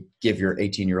you would give your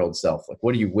 18-year-old self? Like,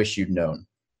 what do you wish you'd known?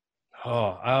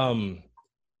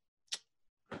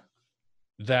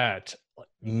 That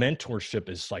mentorship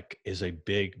is a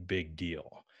big, big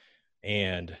deal.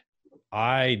 And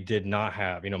I did not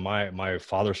have, my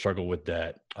father struggled with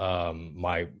debt.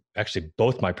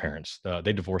 Both my parents,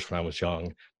 they divorced when I was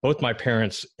young. Both my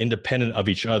parents, independent of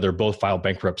each other, both filed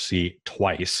bankruptcy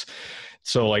twice.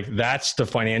 So like, that's the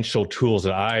financial tools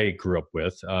that I grew up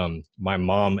with. My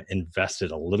mom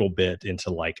invested a little bit into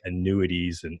like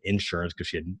annuities and insurance because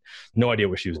she had no idea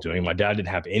what she was doing. My dad didn't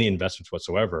have any investments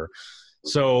whatsoever.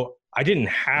 So I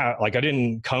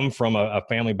didn't come from a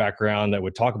family background that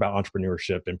would talk about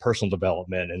entrepreneurship and personal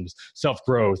development and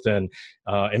self-growth and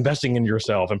investing in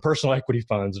yourself and personal equity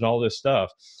funds and all this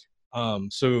stuff.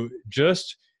 So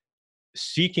just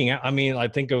seeking out, I mean, I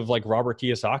think of like Robert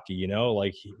Kiyosaki,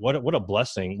 like what a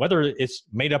blessing, whether it's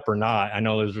made up or not. I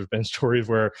know there's been stories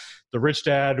where the rich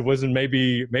dad wasn't,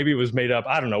 maybe it was made up.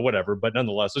 I don't know, whatever. But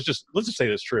nonetheless, let's just say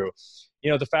that's true.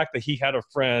 The fact that he had a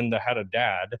friend that had a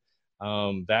dad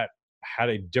that had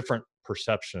a different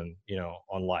perception,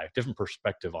 on life, different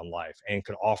perspective on life, and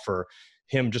could offer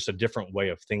him just a different way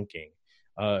of thinking,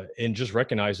 and just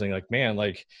recognizing like, man,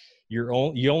 like you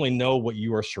only know what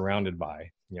you are surrounded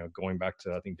by. Going back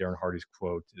to, I think Darren Hardy's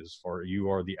quote is for you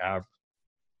are the average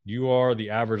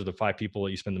of the 5 people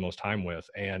that you spend the most time with.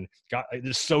 And God,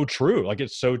 it's so true. Like,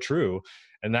 it's so true.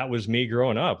 And that was me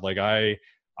growing up. Like I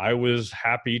was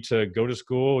happy to go to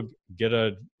school, get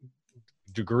a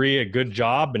degree, a good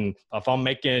job. And if I'm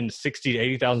making $60,000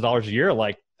 to $80,000 a year,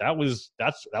 like that was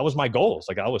my goals.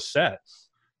 Like I was set.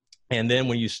 And then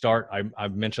when you start, I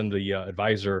mentioned the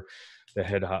advisor that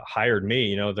had hired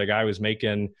me, the guy was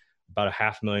making about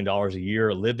 $500,000 a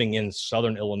year, living in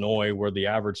Southern Illinois, where the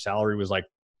average salary was like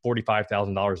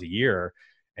 $45,000 a year.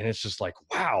 And it's just like,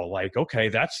 wow, like, okay,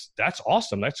 that's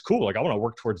awesome. That's cool. Like, I want to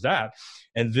work towards that.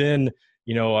 And then,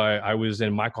 I was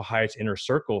in Michael Hyatt's inner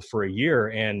circle for a year.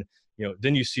 And,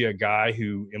 then you see a guy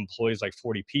who employs like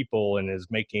 40 people and is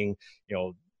making,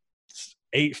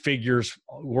 8 figures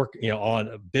work, on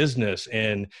a business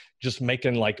and just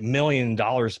making like $1 million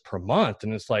per month.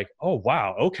 And it's like, oh,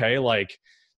 wow. Okay. Like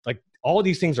all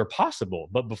these things are possible.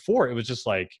 But before it was just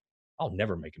like, I'll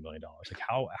never make $1 million. Like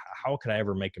how could I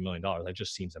ever make $1 million? That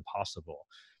just seems impossible.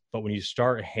 But when you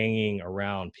start hanging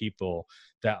around people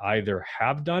that either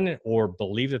have done it or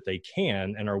believe that they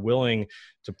can and are willing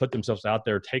to put themselves out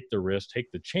there, take the risk,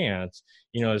 take the chance,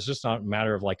 it's just not a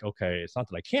matter of like, okay, it's not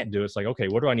that I can't do it. It's like, okay,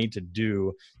 what do I need to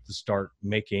do to start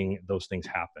making those things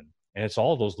happen? And it's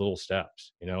all those little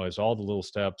steps, it's all the little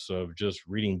steps of just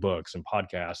reading books and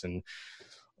podcasts and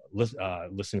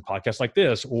listening to podcasts like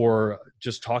this, or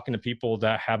just talking to people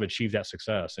that have achieved that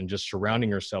success and just surrounding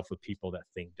yourself with people that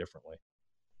think differently.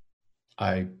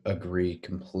 I agree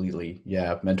completely.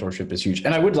 Yeah, mentorship is huge.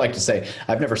 And I would like to say,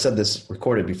 I've never said this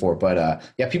recorded before, but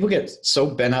people get so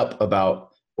bent up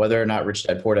about whether or not Rich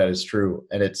Dad Poor Dad is true.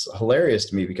 And it's hilarious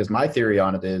to me because my theory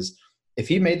on it is, if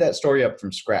he made that story up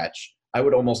from scratch, I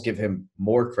would almost give him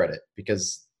more credit,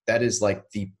 because that is like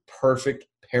the perfect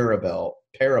parable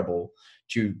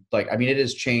to, like, I mean, it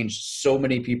has changed so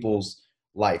many people's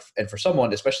life. And for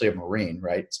someone, especially a Marine,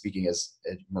 right? Speaking as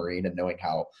a Marine and knowing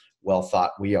how well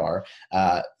thought we are,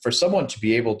 for someone to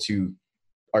be able to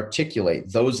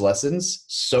articulate those lessons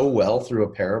so well through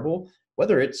a parable,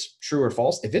 whether it's true or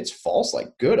false. If it's false,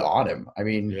 like, good on him. I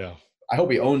mean, Yeah. I hope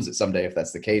he owns it someday if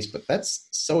that's the case, but that's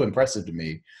so impressive to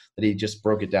me that he just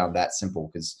broke it down that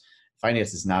simple, because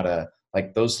finance is not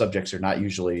like those subjects are not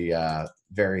usually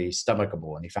very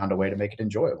stomachable, and he found a way to make it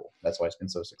enjoyable. That's why it's been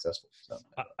so successful. So.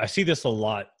 I see this a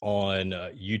lot on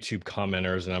YouTube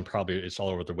commenters, and it's all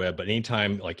over the web, but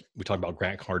anytime like we talk about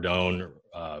Grant Cardone,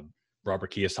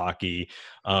 Robert Kiyosaki,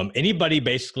 anybody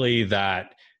basically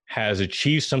that has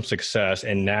achieved some success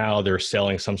and now they're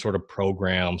selling some sort of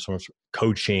program, some sort of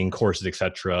coaching courses,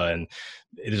 etc. And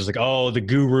it is like, oh, the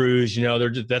gurus,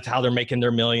 that's how they're making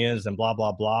their millions and blah,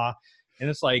 blah, blah. And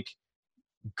it's like,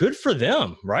 good for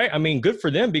them, right? I mean, good for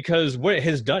them, because what it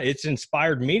has done, it's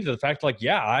inspired me to the fact, like,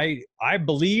 yeah, I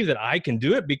believe that I can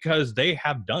do it because they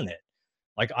have done it.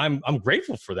 Like, I'm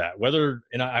grateful for that.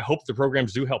 And I hope the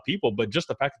programs do help people, but just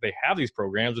the fact that they have these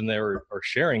programs and are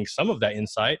sharing some of that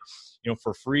insight,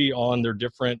 for free on their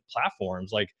different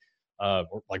platforms, like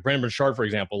Brendon Burchard, for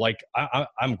example. Like,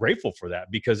 I'm grateful for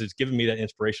that, because it's given me that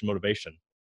inspiration, motivation.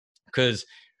 Because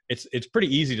it's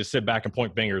pretty easy to sit back and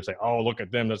point fingers and say, oh, look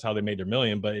at them, that's how they made their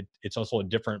million. But it's also a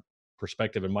different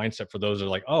perspective and mindset for those that are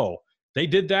like, oh, they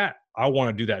did that, I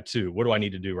want to do that too. What do I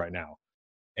need to do right now?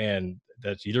 And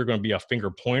that's either going to be a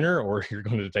finger pointer or you're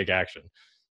going to take action.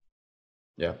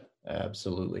 Yeah,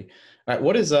 absolutely. All right.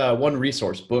 What is one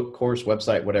resource, book, course,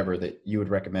 website, whatever, that you would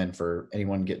recommend for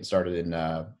anyone getting started in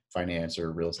finance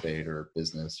or real estate or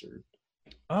business? Or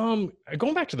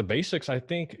going back to the basics, I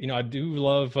think, I do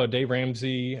love Dave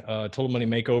Ramsey, Total Money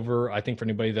Makeover. I think for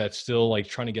anybody that's still like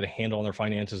trying to get a handle on their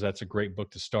finances, that's a great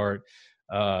book to start.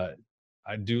 I'm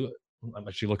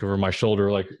actually looking over my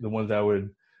shoulder, like the ones I would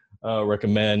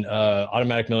recommend.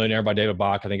 Automatic Millionaire by David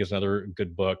Bach, I think, is another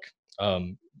good book.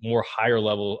 More higher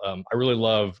level, I really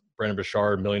love Brendon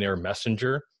Burchard, Millionaire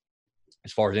Messenger,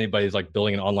 as far as anybody's like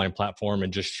building an online platform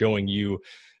and just showing you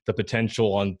the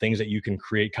potential on things that you can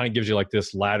create. Kind of gives you like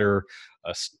this ladder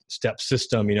step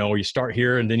system, where you start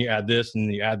here and then you add this and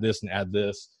then you add this and add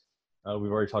this.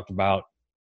 We've already talked about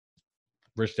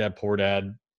Rich Dad, Poor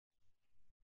Dad.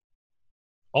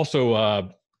 Also,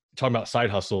 talking about side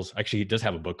hustles. Actually, he does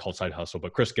have a book called Side Hustle,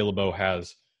 but Chris Guillebeau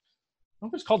has, I don't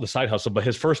know if it's called The Side Hustle, but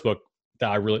his first book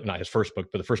not his first book,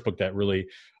 but the first book that really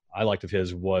I liked of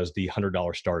his was The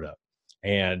 $100 Startup,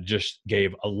 and just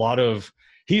gave a lot of,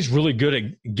 he's really good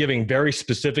at giving very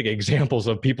specific examples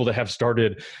of people that have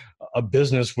started a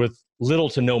business with little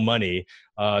to no money,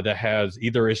 that has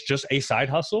either it's just a side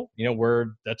hustle,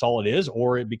 where that's all it is,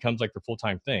 or it becomes like their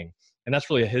full-time thing. And that's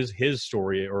really his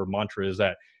story or mantra, is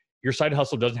that your side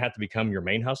hustle doesn't have to become your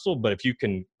main hustle, but if you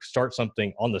can start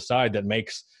something on the side that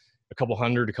makes a couple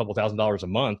 $1,000 a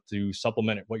month to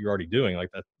supplement what you're already doing, like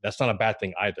that's not a bad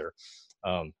thing either.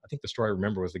 I think the story I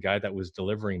remember was the guy that was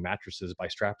delivering mattresses by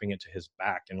strapping it to his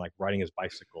back and like riding his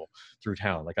bicycle through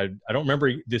town. Like I don't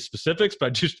remember the specifics,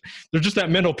 but there's just that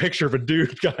mental picture of a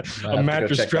dude got a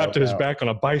mattress strapped to his back on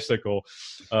a bicycle.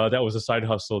 That was a side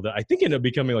hustle that I think ended up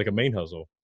becoming like a main hustle.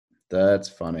 That's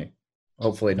funny.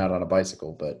 Hopefully not on a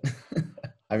bicycle, but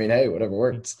I mean, hey, whatever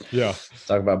works. Yeah.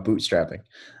 Talk about bootstrapping.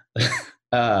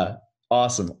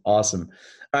 Awesome. All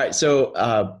right.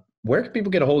 So where can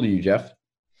people get a hold of you, Jeff?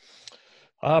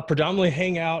 Predominantly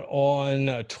hang out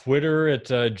on Twitter at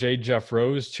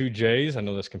JJeffRose, 2 J's. I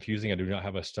know that's confusing. I do not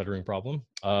have a stuttering problem.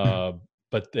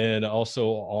 But then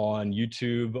also on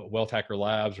YouTube, Wealth Hacker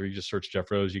Labs, where you just search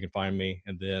Jeff Rose, you can find me.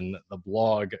 And then the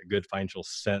blog, Good Financial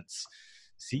Sense,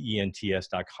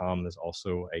 CENTS.com, is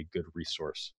also a good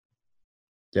resource.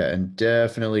 Yeah, and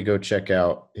definitely go check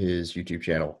out his YouTube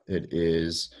channel. It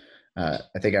is, I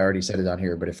think I already said it on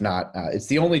here, but if not, it's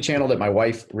the only channel that my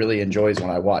wife really enjoys when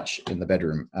I watch in the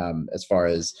bedroom, as far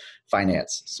as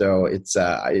finance. So it's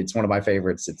one of my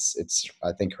favorites. It's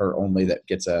I think her only that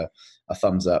gets a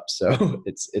thumbs up. So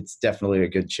it's definitely a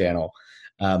good channel.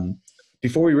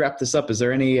 Before we wrap this up, is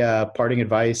there any parting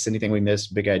advice, anything we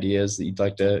missed, big ideas that you'd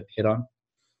like to hit on?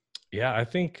 Yeah, I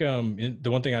think the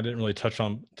one thing I didn't really touch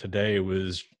on today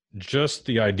was just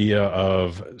the idea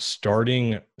of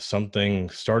starting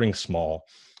small.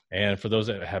 And for those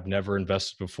that have never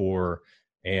invested before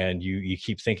and you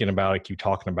keep thinking about it, keep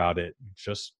talking about it,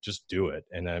 just do it.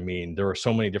 And I mean, there are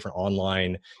so many different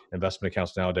online investment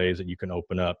accounts nowadays that you can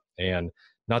open up. And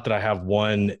not that I have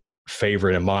one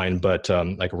favorite in mind, but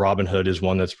like Robinhood is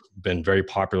one that's been very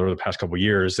popular over the past couple of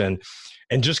years. And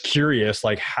just curious,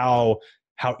 like how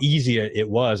easy it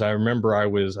was. I remember I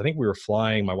think we were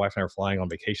flying, my wife and I were flying on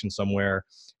vacation somewhere,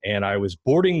 and I was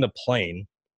boarding the plane.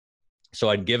 So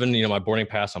I'd given, my boarding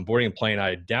pass on boarding a plane.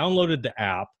 I downloaded the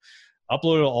app,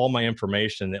 uploaded all my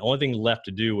information. The only thing left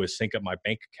to do was sync up my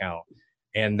bank account.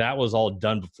 And that was all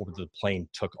done before the plane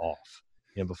took off.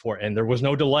 And there was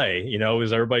no delay, it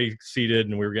was everybody seated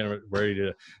and we were getting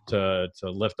ready to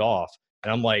lift off.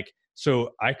 And I'm like,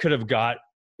 so I could have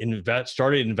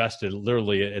started invested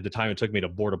literally at the time it took me to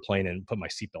board a plane and put my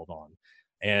seatbelt on.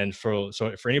 And for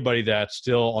anybody that's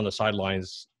still on the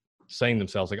sidelines saying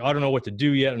themselves like, I don't know what to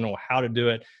do yet, I don't know how to do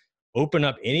it, open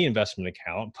up any investment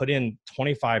account, put in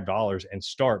 $25 and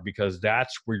start, because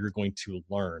that's where you're going to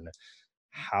learn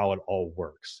how it all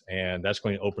works. And that's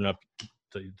going to open up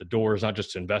the doors, not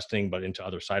just to investing, but into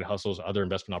other side hustles, other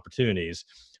investment opportunities.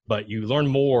 But you learn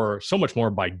so much more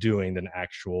by doing than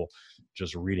actual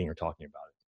just reading or talking about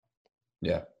it.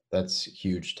 Yeah, that's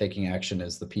huge. Taking action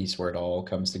is the piece where it all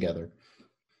comes together.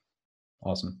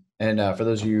 Awesome. And for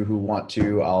those of you who want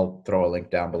to, I'll throw a link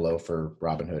down below for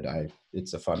Robinhood.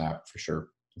 It's a fun app for sure.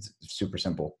 It's super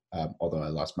simple. Although I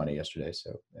lost money yesterday,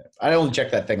 so yeah. I only check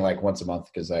that thing like once a month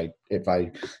because if I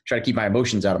try to keep my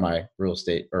emotions out of my real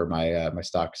estate or my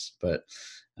stocks, but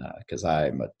because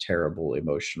I'm a terrible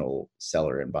emotional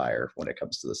seller and buyer when it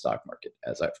comes to the stock market,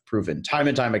 as I've proven time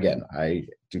and time again. I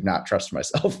do not trust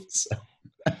myself. So.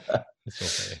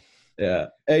 It's okay. Yeah.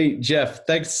 Hey, Jeff,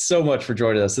 thanks so much for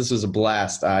joining us. This was a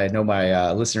blast. I know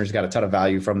my listeners got a ton of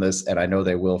value from this, and I know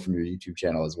they will from your YouTube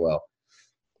channel as well.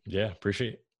 Yeah,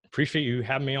 appreciate you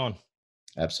having me on.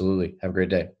 Absolutely. Have a great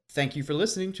day. Thank you for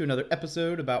listening to another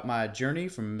episode about my journey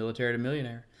from military to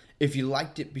millionaire. If you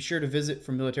liked it, be sure to visit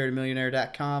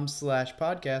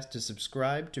FromMilitaryToMillionaire.com/podcast to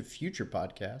subscribe to future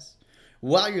podcasts.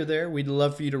 While you're there, we'd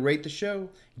love for you to rate the show,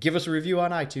 give us a review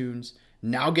on iTunes.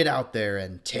 Now get out there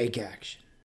and take action.